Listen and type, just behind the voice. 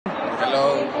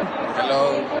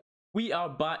Hello. We are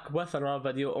back with another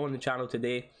video on the channel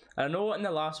today. And I know in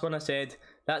the last one I said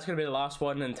that's going to be the last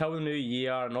one until the new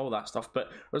year and all that stuff, but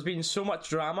there's been so much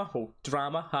drama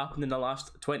happened in the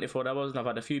last 24 hours, and I've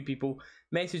had a few people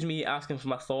message me asking for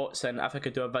my thoughts and if I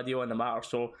could do a video on the matter.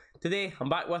 So today I'm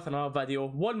back with another video,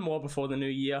 one more before the new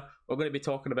year. We're going to be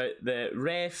talking about the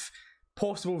ref,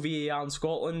 possible VAR in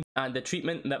Scotland, and the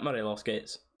treatment that Morelos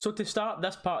gets. So to start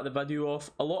this part of the video off,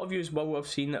 a lot of you will have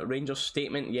seen Rangers'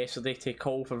 statement yesterday to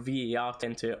call for VAR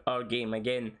into our game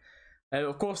again. Now,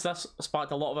 of course, this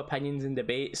sparked a lot of opinions and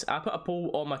debates. I put a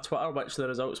poll on my Twitter which the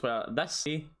results were this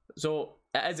way, so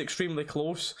it is extremely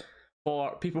close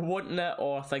for people wanting it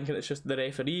or thinking it's just the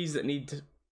referees that need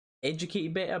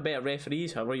educated better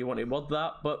referees, however you want to word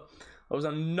that. But there was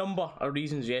a number of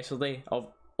reasons yesterday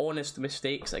of honest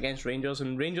mistakes against Rangers,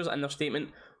 and Rangers in their statement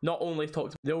not only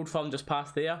talked about the Oldfirm just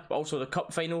past there, but also the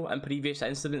cup final and previous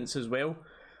incidents as well.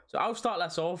 So I'll start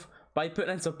this off by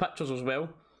putting in some pictures as well.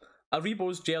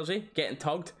 Aribo's jersey getting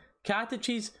tugged.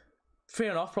 Katic's,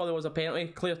 fair enough, probably was a penalty,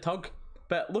 clear tug,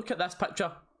 but look at this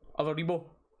picture of Aribo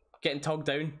getting tugged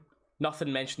down.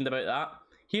 Nothing mentioned about that.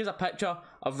 Here's a picture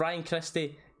of Ryan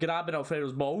Christie grabbing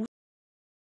Alfredo's balls.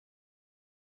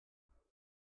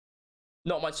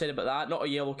 Not much said about that, not a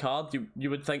yellow card, you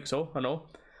would think so, I know.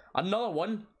 Another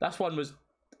one, this one was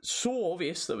so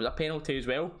obvious that it was a penalty as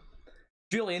well.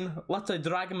 Julian literally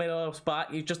dragging Morelos back,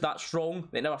 he's just that strong,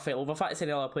 they never fell over. In fact, it's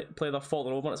any other player they're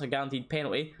falling over and it's a guaranteed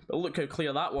penalty, but look how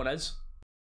clear that one is.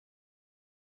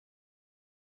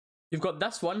 You've got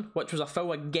this one, which was a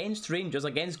foul against Rangers,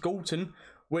 against Goulton,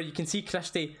 where you can see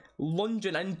Christie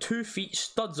lunging in 2 feet,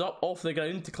 studs up off the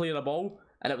ground to clear a ball,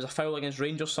 and it was a foul against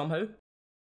Rangers somehow.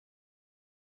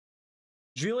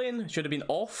 Julian should have been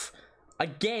off.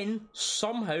 Again,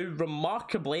 somehow,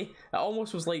 remarkably, it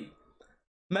almost was like,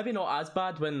 maybe not as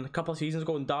bad when a couple of seasons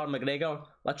ago when Darren McGregor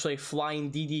literally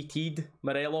flying DDT'd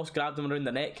Morelos, grabbed him around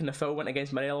the neck and the foul went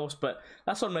against Morelos, but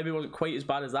this one maybe wasn't quite as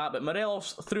bad as that. But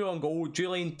Morelos through on goal,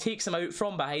 Julian takes him out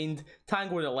from behind,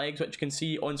 tango with the legs, which you can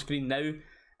see on screen now,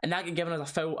 and that get given as a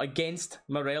foul against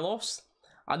Morelos.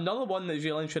 Another one that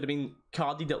Julian should have been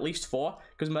carded at least for,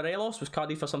 because Morelos was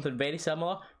carded for something very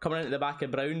similar, coming into the back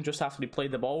of Brown just after he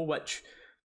played the ball, which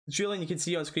Julian, you can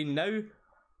see on screen now,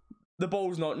 the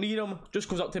ball's not near him, just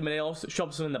goes up to Morelos,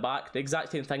 shoves him in the back, the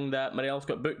exact same thing that Morelos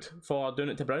got booked for doing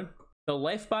it to Brown. The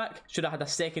left back should have had a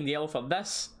second yellow for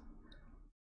this.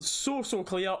 So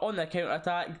clear on the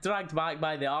counter-attack, dragged back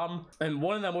by the arm, and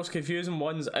one of the most confusing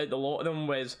ones out the lot of them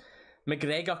was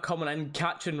McGregor coming in,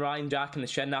 catching Ryan Jack in the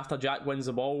shin after Jack wins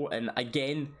the ball, and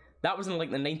again, that was in like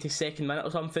the 92nd minute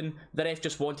or something. The ref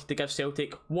just wanted to give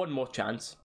Celtic one more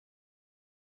chance.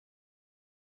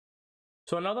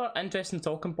 So another interesting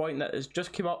talking point that has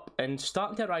just come up and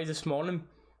starting to rise this morning,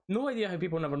 no idea how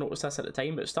people never noticed this at the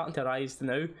time, but it's starting to rise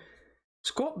now.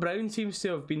 Scott Brown seems to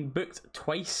have been booked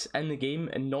twice in the game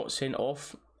and not sent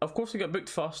off. Of course he got booked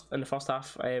first in the first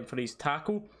half for his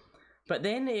tackle, but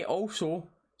then he also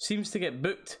seems to get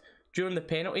booked during the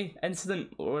penalty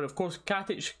incident, where of course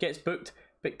Katic gets booked,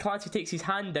 but Clancy takes his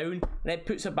hand down and then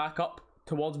puts it back up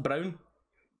towards Brown.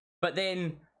 But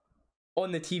then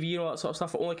on the TV and all that sort of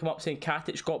stuff, it only came up saying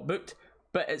Katic got booked,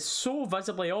 but it's so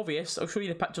visibly obvious, I'll show you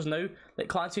the pictures now, that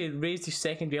Clancy raised his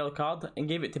second yellow card and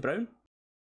gave it to Brown.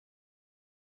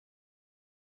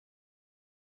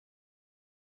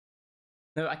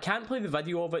 Now I can't play the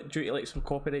video of it due to like some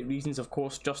copyright reasons, of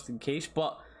course, just in case,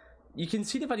 but you can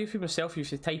see the video for yourself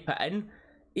if you type it in.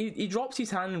 He drops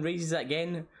his hand and raises it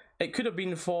again. It could have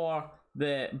been for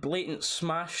the blatant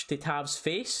smash to Tav's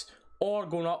face, or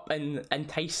going up and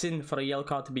enticing for a yellow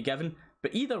card to be given.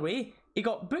 But either way, he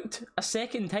got booked a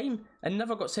second time and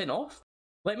never got sent off.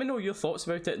 Let me know your thoughts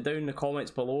about it down in the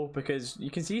comments below, because you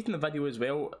can see it in the video as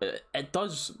well. It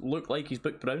does look like he's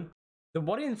booked Brown. The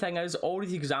worrying thing is, all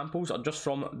these examples are just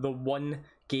from the one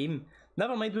game.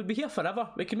 Never mind, we'll be here forever.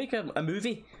 We can make a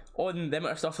movie on the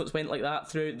amount of stuff that's went like that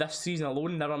through this season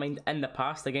alone, never mind in the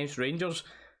past against Rangers.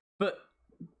 But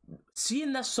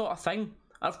seeing this sort of thing,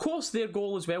 of course their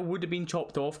goal as well would have been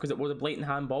chopped off because it was a blatant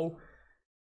handball.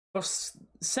 For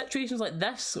situations like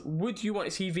this, would you want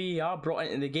to see VAR brought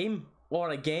into the game? Or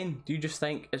again, do you just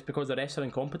think it's because the refs are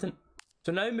incompetent?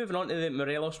 So now moving on to the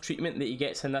Morelos treatment that he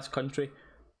gets in this country.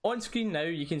 On screen now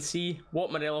you can see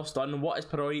what Morelos done, what his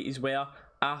priorities were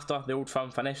after the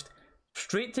Oldfirm finished.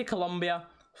 Straight to Colombia.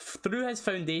 Through his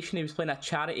foundation, he was playing a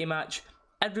charity match.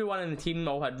 Everyone in the team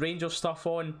all had Rangers stuff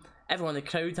on. Everyone in the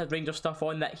crowd had Rangers stuff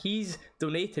on that he's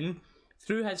donating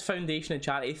through his foundation and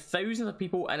charity. Thousands of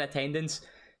people in attendance.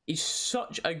 He's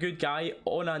such a good guy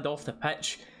on and off the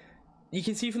pitch. you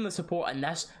can see from the support in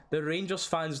this, the Rangers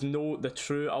fans know the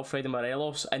true Alfredo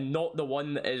Morelos and not the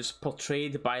one that is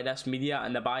portrayed by this media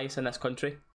and the bias in this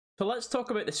country. So let's talk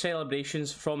about the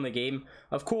celebrations from the game.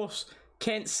 Of course,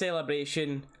 Kent's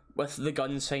celebration with the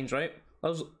gun signs, right?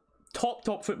 There's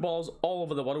top footballers all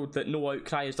over the world that no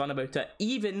outcry is done about it.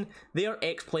 Even their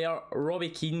ex-player, Robbie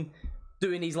Keane,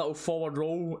 doing his little forward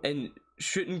roll and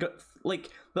shooting, like,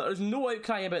 there's no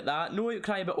outcry about that, no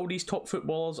outcry about all these top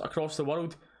footballers across the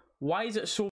world. Why is it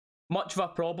so much of a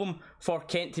problem for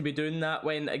Kent to be doing that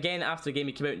when, again, after the game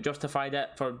he came out and justified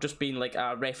it for just being like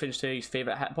a reference to his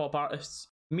favourite hip-hop artists?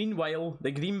 Meanwhile,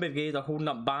 the Green Brigade are holding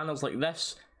up banners like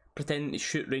this, pretending to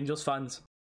shoot Rangers fans.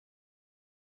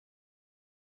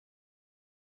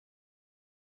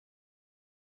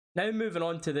 Now moving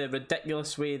on to the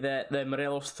ridiculous way that the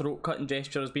Morelos throat-cutting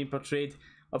gesture has been portrayed.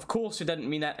 Of course he didn't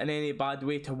mean it in any bad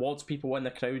way towards people in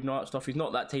the crowd and all that stuff. He's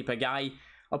not that type of guy.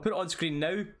 I'll put it on screen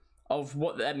now of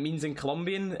what that means in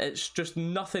Colombian. It's just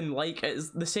nothing like,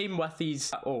 it's the same with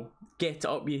these, oh, get it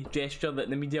up you gesture that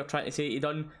the media are trying to say he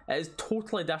done. It is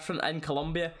totally different in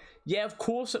Colombia. Yeah, of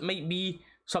course it might be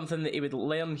something that he would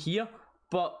learn here,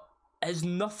 but it's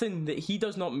nothing that he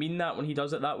does not mean that when he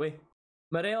does it that way.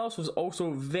 Morelos was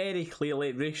also very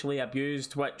clearly racially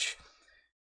abused, which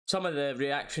some of the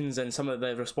reactions and some of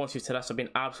the responses to this have been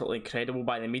absolutely incredible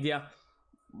by the media.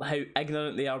 How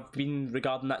ignorant they are being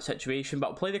regarding that situation, but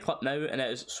I'll play the clip now and it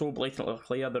is so blatantly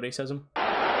clear, the racism.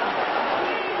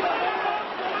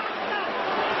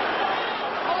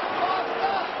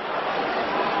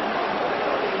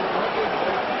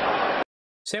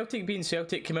 Celtic being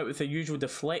Celtic came out with the usual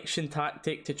deflection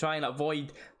tactic to try and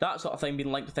avoid that sort of thing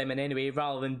being linked with them in any way,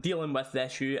 rather than dealing with the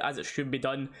issue as it should be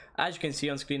done. As you can see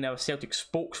on screen now, a Celtic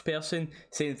spokesperson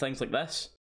saying things like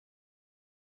this.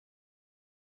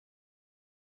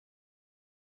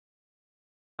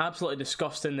 Absolutely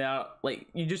disgusting there. Like,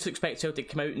 you just expect Celtic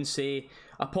to come out and say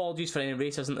apologies for any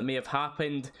racism that may have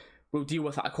happened, we'll deal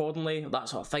with it accordingly, that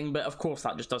sort of thing, but of course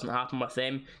that just doesn't happen with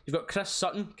them. You've got Chris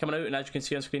Sutton coming out, and as you can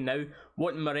see on screen now,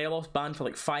 wanting Morelos banned for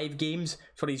like 5 games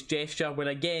for his gesture, when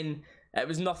again, it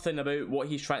was nothing about what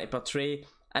he's trying to portray.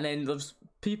 And then there's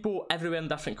people everywhere in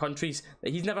different countries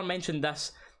that he's never mentioned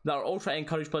this, that are all trying to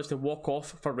encourage players to walk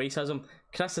off for racism.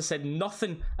 Chris has said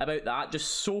nothing about that, just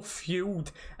so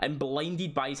fueled and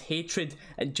blinded by his hatred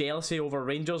and jealousy over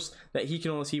Rangers that he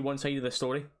can only see one side of the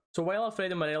story. So while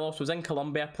Alfredo Morelos was in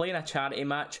Colombia playing a charity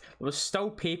match, there was still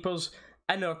papers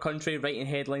in our country writing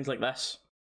headlines like this.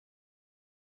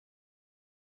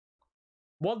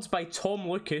 Words by Tom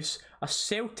Lucas, a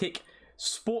Celtic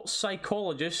sports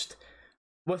psychologist,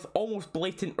 with almost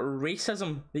blatant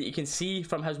racism that you can see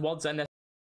from his words in this.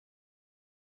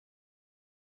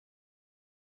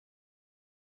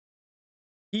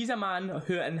 He's a man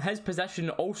who in his position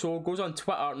also goes on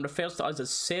Twitter and refers to us as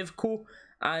Sevco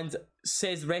and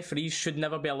says referees should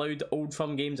never be allowed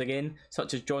Oldfirm games again,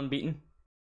 such as John Beaton.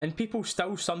 And people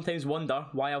still sometimes wonder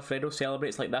why Alfredo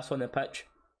celebrates like this on the pitch.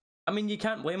 I mean, you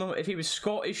can't blame him. If he was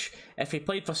Scottish, if he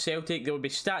played for Celtic, there would be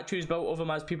statues built of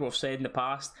him, as people have said in the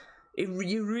past.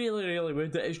 You really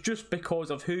would. It's just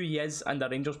because of who he is and a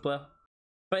Rangers player.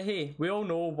 But hey, we all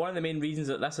know one of the main reasons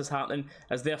that this is happening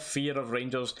is their fear of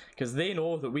Rangers, because they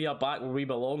know that we are back where we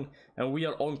belong and we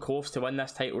are on course to win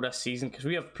this title this season, because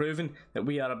we have proven that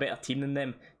we are a better team than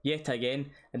them yet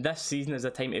again, and this season is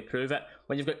the time to prove it.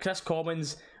 When you've got Chris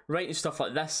Commons writing stuff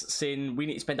like this saying we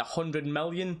need to spend 100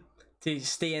 million to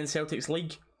stay in Celtic's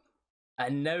league,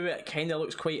 and now it kind of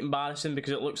looks quite embarrassing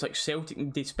because it looks like Celtic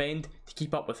need to spend to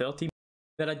keep up with their team.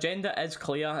 Their agenda is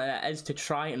clear, and it is to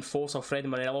try and force Alfredo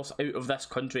Morelos out of this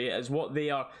country. It is what they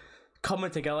are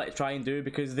coming together to try and do,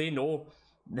 because they know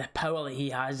the power that he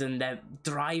has and the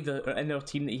drive in their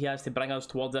team that he has to bring us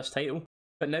towards this title.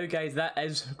 But now guys, that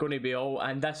is going to be all,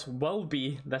 and this will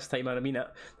be, this time I mean it,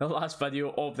 the last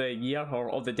video of the year, or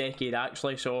of the decade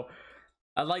actually, so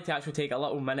I'd like to actually take a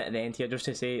little minute at the end here just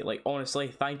to say, like, honestly,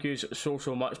 thank you so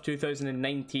much.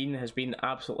 2019 has been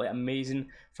absolutely amazing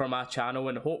for my channel,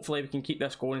 and hopefully we can keep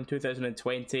this going in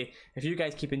 2020. If you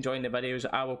guys keep enjoying the videos,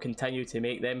 I will continue to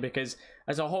make them, because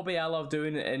as a hobby I love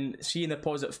doing, and seeing the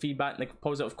positive feedback and the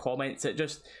positive comments,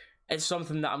 it's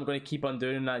something that I'm going to keep on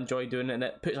doing, and I enjoy doing it, and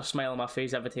it puts a smile on my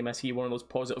face every time I see one of those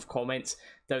positive comments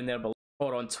down there below,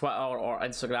 or on Twitter or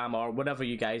Instagram or whatever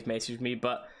you guys message me.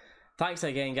 But thanks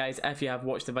again guys, if you have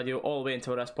watched the video all the way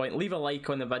until this point. Leave a like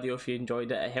on the video if you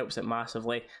enjoyed it, it helps it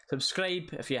massively.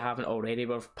 Subscribe if you haven't already.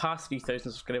 We're past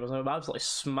 3,000 subscribers and we've absolutely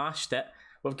smashed it.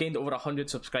 We've gained over 100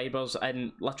 subscribers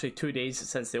in literally 2 days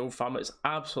since the Oldfirm. It's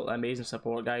absolutely amazing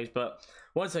support guys. But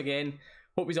once again,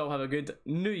 Hope you all have a good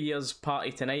New Year's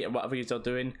party tonight or whatever you're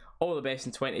doing. All the best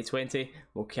in 2020.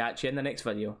 We'll catch you in the next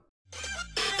video.